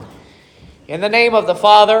In the name of the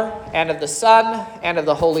Father, and of the Son, and of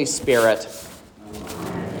the Holy Spirit.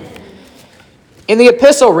 In the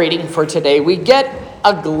epistle reading for today, we get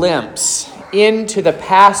a glimpse into the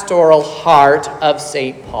pastoral heart of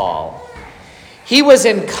St. Paul. He was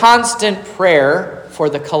in constant prayer for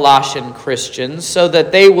the Colossian Christians so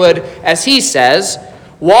that they would, as he says,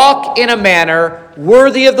 walk in a manner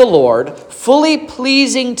worthy of the Lord, fully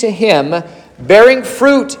pleasing to him, bearing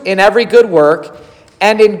fruit in every good work,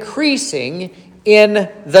 and increasing in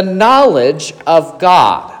the knowledge of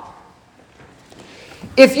God.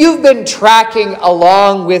 If you've been tracking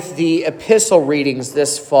along with the epistle readings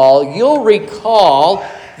this fall, you'll recall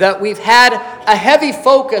that we've had a heavy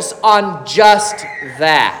focus on just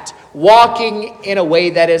that, walking in a way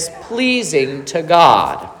that is pleasing to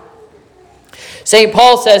God. St.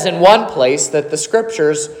 Paul says in one place that the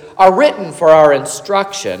scriptures are written for our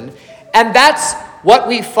instruction, and that's what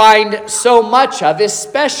we find so much of,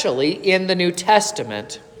 especially in the New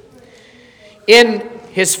Testament. In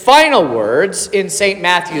his final words in St.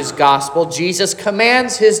 Matthew's Gospel, Jesus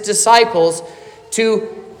commands his disciples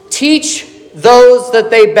to teach those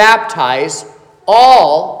that they baptize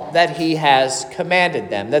all that he has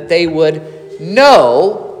commanded them, that they would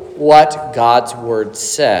know what God's word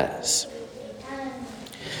says.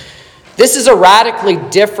 This is a radically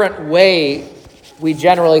different way we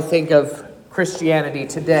generally think of Christianity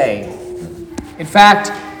today. In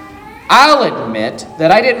fact, I'll admit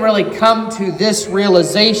that I didn't really come to this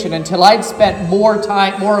realization until I'd spent more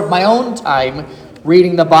of my own time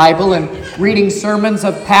reading the Bible and reading sermons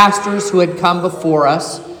of pastors who had come before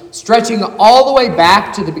us, stretching all the way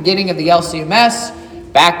back to the beginning of the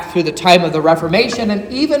LCMS, back through the time of the Reformation,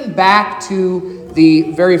 and even back to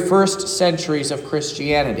the very first centuries of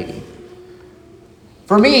Christianity.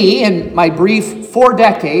 For me, in my brief 4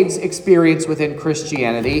 decades experience within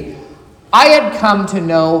Christianity, I had come to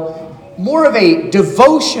know more of a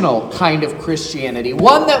devotional kind of Christianity,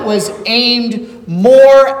 one that was aimed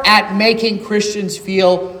more at making Christians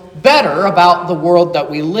feel better about the world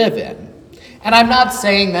that we live in. And I'm not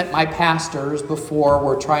saying that my pastors before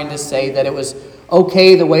were trying to say that it was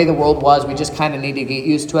okay the way the world was, we just kind of need to get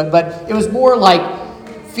used to it, but it was more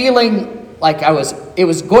like feeling like it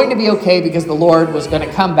was going to be okay because the Lord was going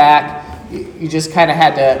to come back. You just kind of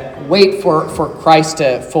had to wait for Christ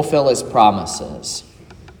to fulfill his promises.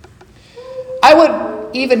 I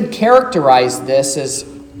would even characterize this as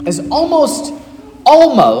almost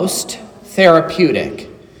therapeutic.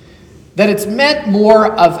 That it's meant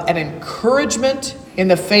more of an encouragement in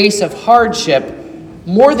the face of hardship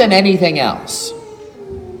more than anything else.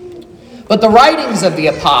 But the writings of the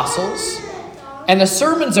apostles and the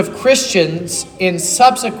sermons of Christians in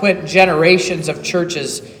subsequent generations of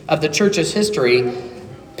the church's history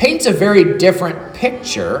paints a very different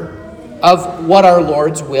picture of what our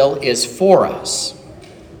Lord's will is for us.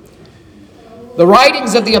 The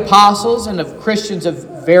writings of the apostles and of Christians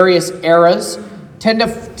of various eras tend to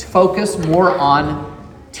focus more on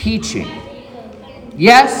teaching.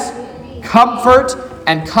 Yes, comfort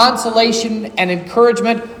and consolation and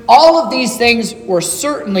encouragement, all of these things were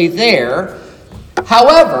certainly there.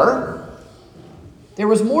 However, there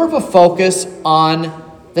was more of a focus on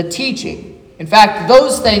the teaching. In fact,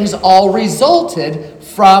 those things all resulted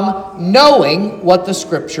from knowing what the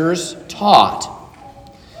scriptures taught.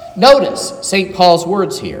 Notice St. Paul's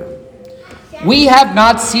words here. We have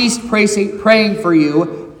not ceased praying for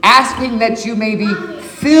you, asking that you may be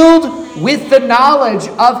filled with the knowledge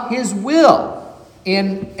of his will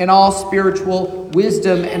in all spiritual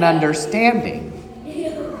wisdom and understanding.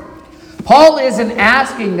 Paul isn't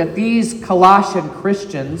asking that these Colossian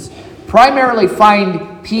Christians primarily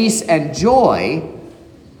find peace and joy,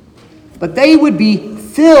 but they would be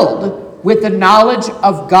filled with the knowledge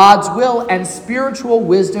of God's will and spiritual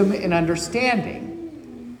wisdom and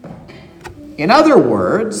understanding. In other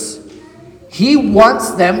words, he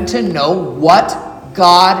wants them to know what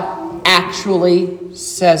God actually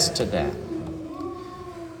says to them.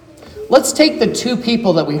 Let's take the 2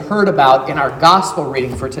 people that we heard about in our gospel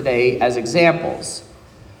reading for today as examples.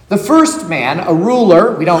 The first man, a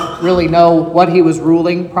ruler, we don't really know what he was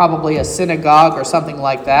ruling, probably a synagogue or something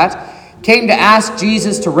like that, came to ask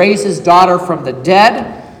Jesus to raise his daughter from the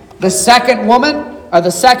dead. The second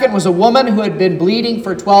was a woman who had been bleeding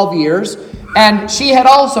for 12 years, and she had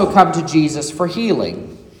also come to Jesus for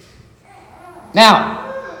healing.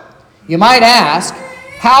 Now, you might ask,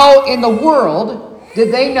 how in the world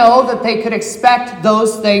did they know that they could expect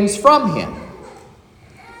those things from him?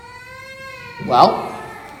 Well,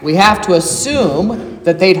 we have to assume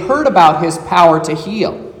that they'd heard about his power to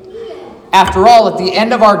heal. After all, at the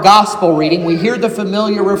end of our gospel reading, we hear the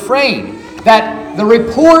familiar refrain, that the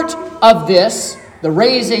report of this, the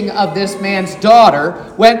raising of this man's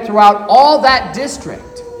daughter, went throughout all that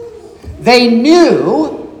district. They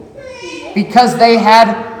knew because they had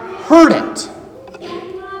heard it.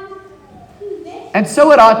 And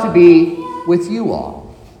so it ought to be with you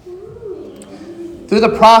all. Through the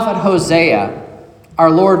prophet Hosea, our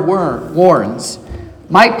Lord warns,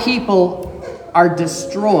 "My people are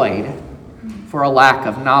destroyed for a lack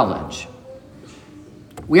of knowledge."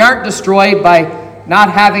 We aren't destroyed by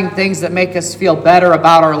not having things that make us feel better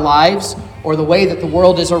about our lives or the way that the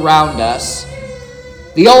world is around us.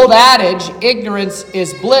 The old adage, ignorance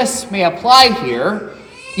is bliss, may apply here.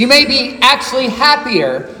 You may be actually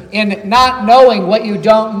happier in not knowing what you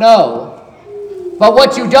don't know. But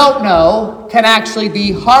what you don't know can actually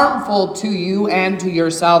be harmful to you and to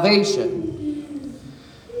your salvation.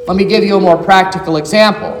 Let me give you a more practical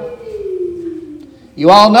example.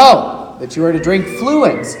 You all know that you are to drink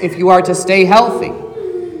fluids if you are to stay healthy.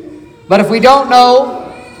 But if we don't know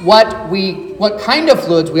what kind of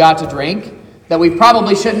fluids we ought to drink, that we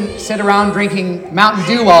probably shouldn't sit around drinking Mountain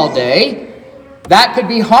Dew all day, that could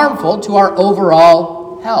be harmful to our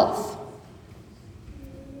overall health.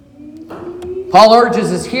 Paul urges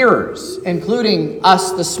his hearers, including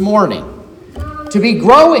us this morning, to be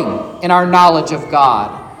growing in our knowledge of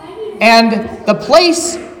God. And the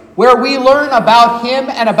place where we learn about him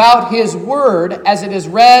and about his word as it is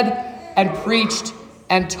read and preached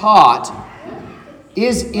and taught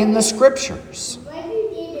is in the scriptures.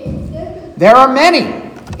 There are many,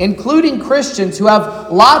 including Christians, who have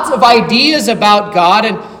lots of ideas about God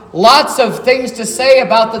and lots of things to say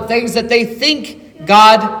about the things that they think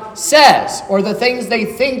God says or the things they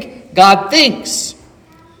think God thinks.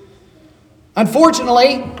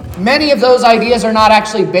 Unfortunately, many of those ideas are not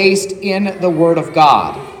actually based in the Word of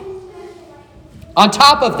God. On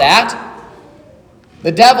top of that,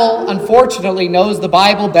 the devil, unfortunately, knows the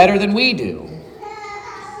Bible better than we do.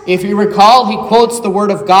 If you recall, he quotes the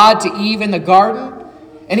Word of God to Eve in the garden,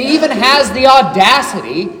 and he even has the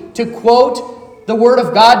audacity to quote the Word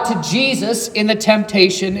of God to Jesus in the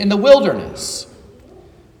temptation in the wilderness.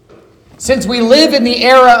 Since we live in the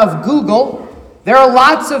era of Google, there are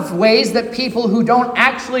lots of ways that people who don't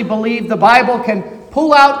actually believe the Bible can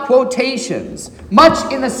pull out quotations,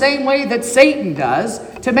 much in the same way that Satan does,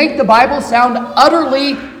 to make the Bible sound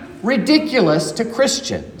utterly ridiculous to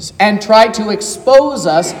Christians and try to expose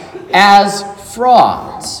us as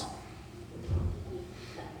frauds.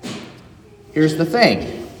 Here's the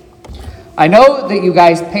thing. I know that you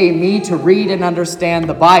guys pay me to read and understand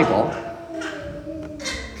the Bible,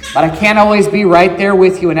 but I can't always be right there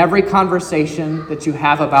with you in every conversation that you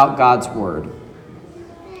have about God's Word.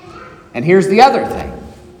 And here's the other thing.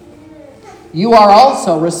 You are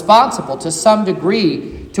also responsible to some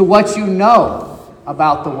degree to what you know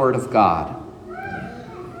about the Word of God.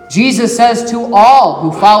 Jesus says to all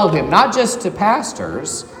who follow him, not just to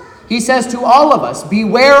pastors, he says to all of us,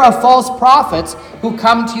 beware of false prophets who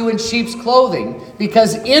come to you in sheep's clothing,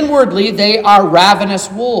 because inwardly they are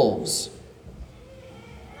ravenous wolves.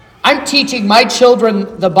 I'm teaching my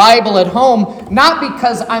children the Bible at home, not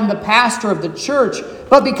because I'm the pastor of the church,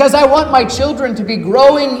 but because I want my children to be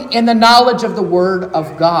growing in the knowledge of the Word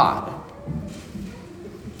of God.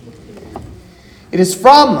 It is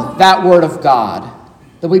from that Word of God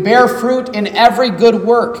that we bear fruit in every good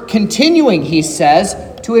work, continuing, he says,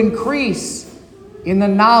 to increase in the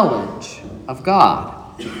knowledge of God.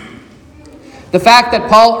 The fact that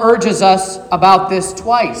Paul urges us about this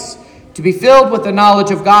twice, to be filled with the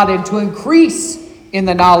knowledge of God and to increase in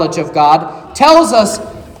the knowledge of God, tells us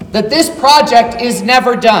that this project is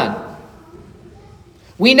never done.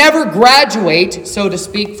 We never graduate, so to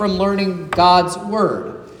speak, from learning God's Word.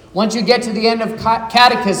 Once you get to the end of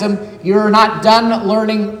catechism, you're not done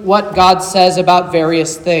learning what God says about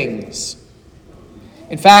various things.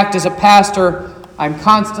 In fact, as a pastor, I'm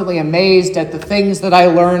constantly amazed at the things that I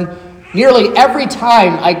learn nearly every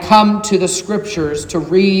time I come to the Scriptures to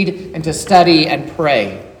read and to study and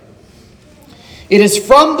pray. It is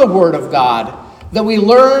from the Word of God that we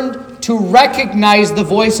learn to recognize the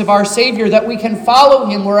voice of our Savior, that we can follow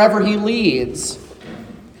him wherever he leads.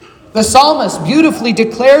 The psalmist beautifully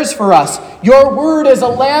declares for us, your word is a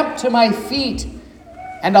lamp to my feet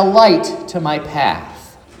and a light to my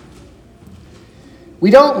path.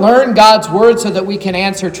 We don't learn God's word so that we can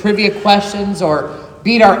answer trivia questions or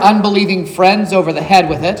beat our unbelieving friends over the head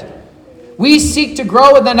with it. We seek to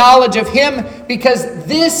grow in the knowledge of him because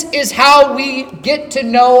this is how we get to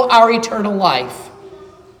know our eternal life.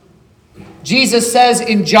 Jesus says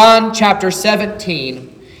in John chapter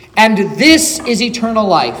 17, and this is eternal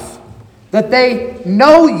life, that they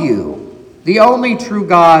know you, the only true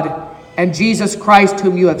God, and Jesus Christ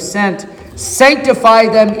whom you have sent. Sanctify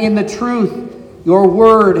them in the truth. Your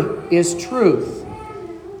word is truth.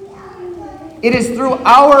 It is through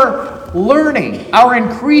our learning, our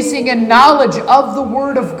increasing in knowledge of the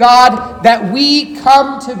Word of God, that we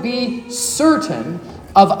come to be certain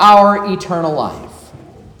of our eternal life.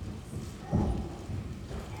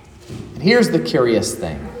 And here's the curious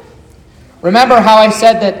thing. Remember how I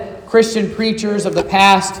said that Christian preachers of the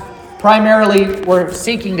past primarily were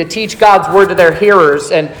seeking to teach God's Word to their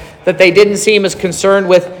hearers, and that they didn't seem as concerned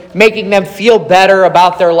with making them feel better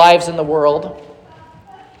about their lives in the world?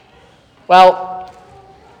 Well,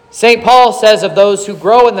 St. Paul says of those who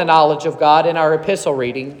grow in the knowledge of God in our epistle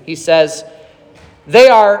reading, he says, they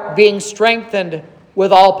are being strengthened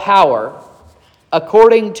with all power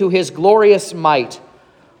according to his glorious might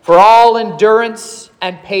for all endurance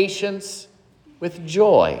and patience with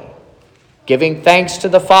joy, giving thanks to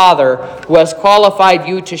the Father who has qualified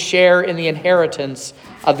you to share in the inheritance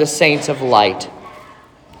of the saints of light.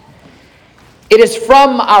 It is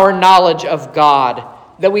from our knowledge of God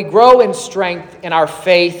that we grow in strength in our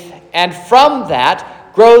faith, and from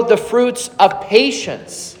that grow the fruits of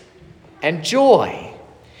patience and joy.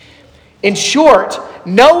 In short,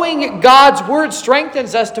 knowing God's word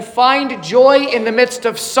strengthens us to find joy in the midst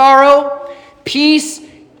of sorrow, peace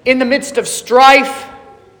in the midst of strife,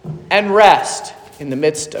 and rest in the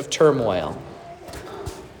midst of turmoil.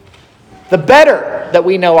 The better that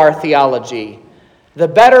we know our theology, the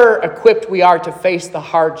better equipped we are to face the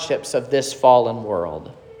hardships of this fallen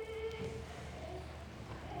world.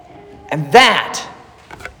 And that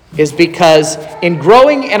is because in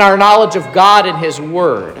growing in our knowledge of God and His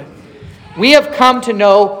Word, we have come to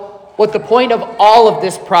know what the point of all of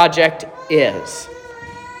this project is.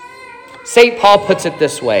 St. Paul puts it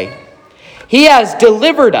this way: He has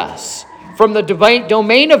delivered us from the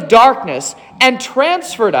domain of darkness and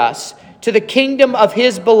transferred us to the kingdom of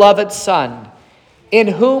His beloved Son, in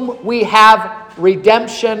whom we have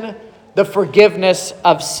redemption, the forgiveness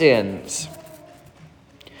of sins.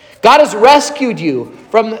 God has rescued you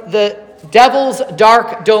from the devil's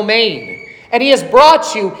dark domain, and He has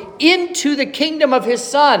brought you into the kingdom of His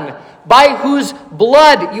Son, by whose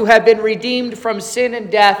blood you have been redeemed from sin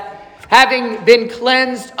and death, having been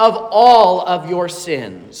cleansed of all of your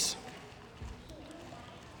sins.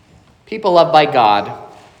 People loved by God,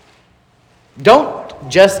 don't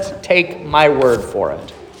just take my word for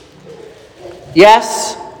it.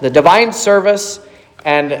 Yes, the divine service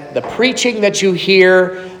and the preaching that you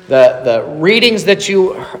hear, the readings that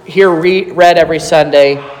you hear read every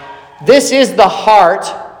Sunday, this is the heart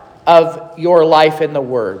of your life in the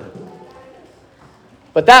Word.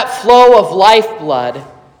 But that flow of lifeblood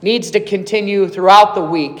needs to continue throughout the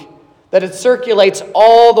week, that it circulates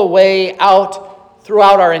all the way out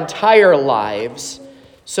throughout our entire lives,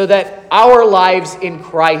 so that our lives in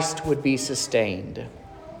Christ would be sustained.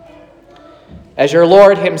 As your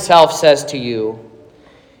Lord Himself says to you,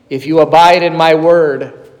 if you abide in my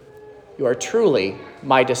word, you are truly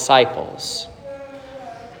my disciples.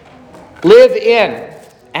 Live in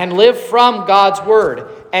and live from God's word,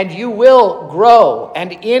 and you will grow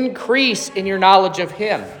and increase in your knowledge of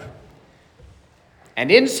Him.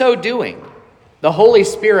 And in so doing, the Holy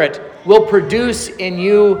Spirit will produce in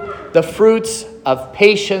you the fruits of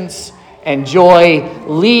patience and joy,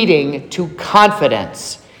 leading to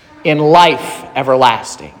confidence in life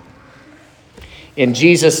everlasting. In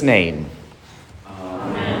Jesus' name.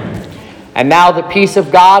 Amen. And now the peace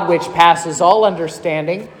of God, which passes all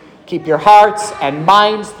understanding, keep your hearts and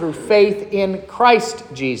minds through faith in Christ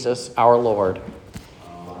Jesus our Lord.